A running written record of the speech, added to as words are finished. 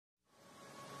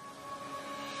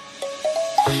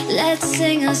Let's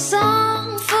sing a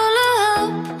song full of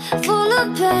hope, full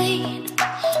of pain.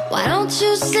 Why don't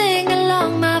you sing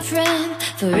along, my friend?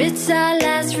 For it's our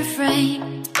last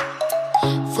refrain.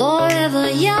 Forever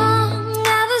young,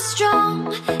 ever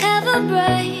strong, ever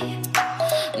brave.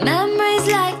 Memories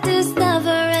like this never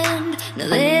end. No,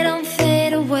 they don't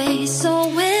fade away. So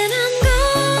when I'm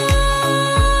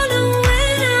gone, oh,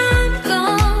 when I'm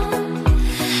gone,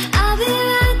 I'll be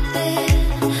right there,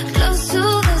 close to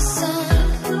the sun.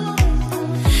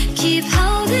 Keep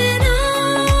holding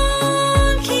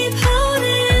on, keep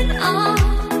holding on,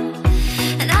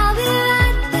 and I'll be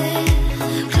right there,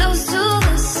 close to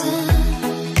the sun,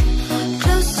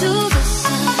 close to the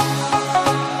sun.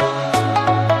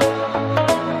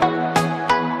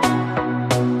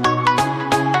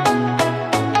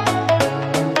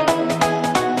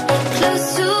 Close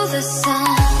to the sun.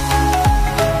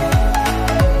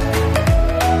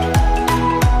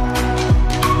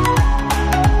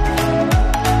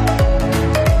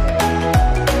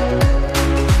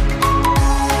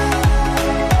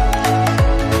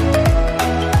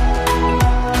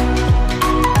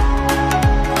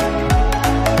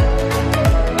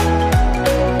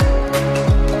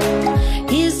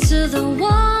 Here's to the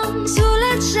ones who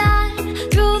let shine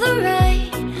through the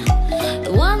rain,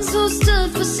 the ones who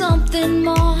stood for something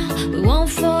more. We won't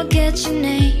forget your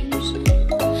names.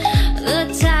 The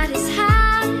tide is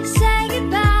high, say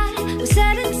goodbye, we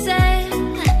set it sail,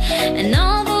 and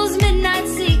all those midnight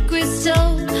secrets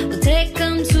told, we'll take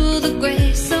them to the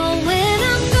grave. So when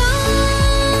I'm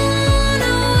gone,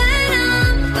 oh, when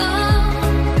I'm gone,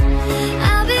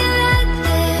 I'll be right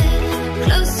there,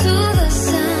 close to the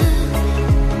sun.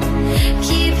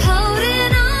 Keep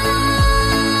holding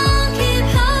on, keep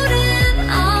holding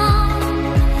on,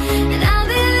 and I'll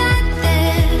be right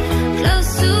there, close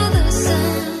to the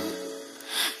sun,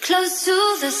 close to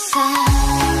the sun. Close to the sun.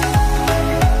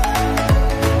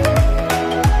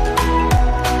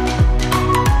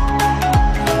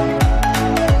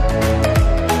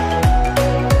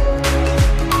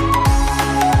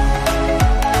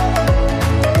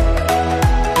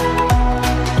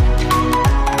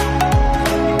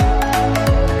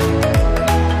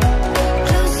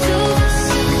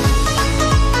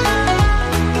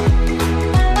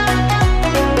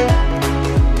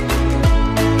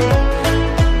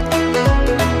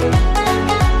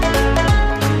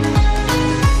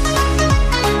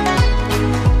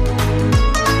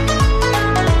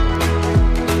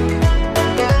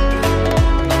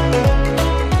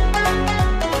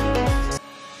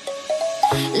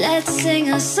 Let's sing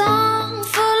a song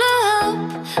full of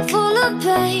hope, full of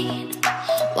pain.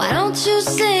 Why don't you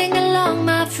sing along,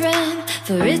 my friend?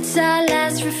 For it's our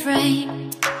last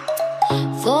refrain.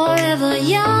 Forever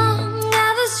young,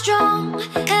 ever strong,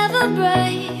 ever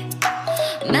brave.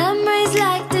 Memories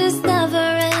like this never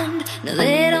end. No,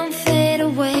 they don't fade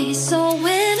away. So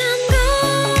when I'm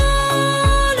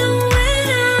gone, oh, when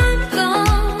I'm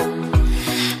gone,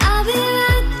 I'll be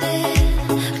right there,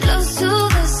 close to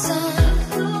the sun.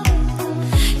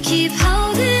 Keep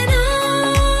holding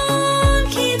on,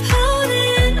 keep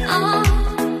holding on,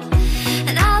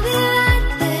 and I'll be right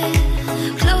there,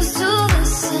 close to the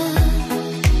sun,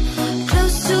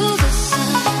 close to the sun.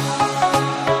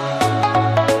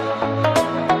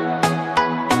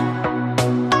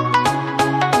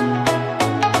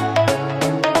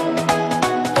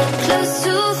 Close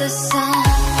to the sun.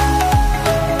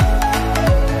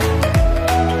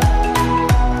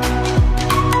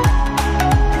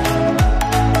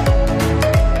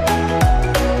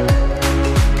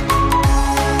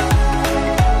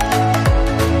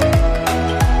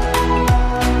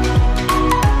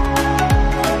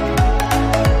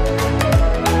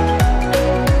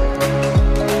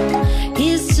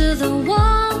 Here's to the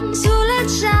ones who let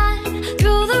shine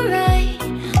through the rain,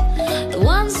 the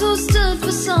ones who stood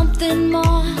for something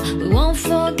more. We won't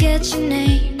forget your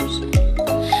name.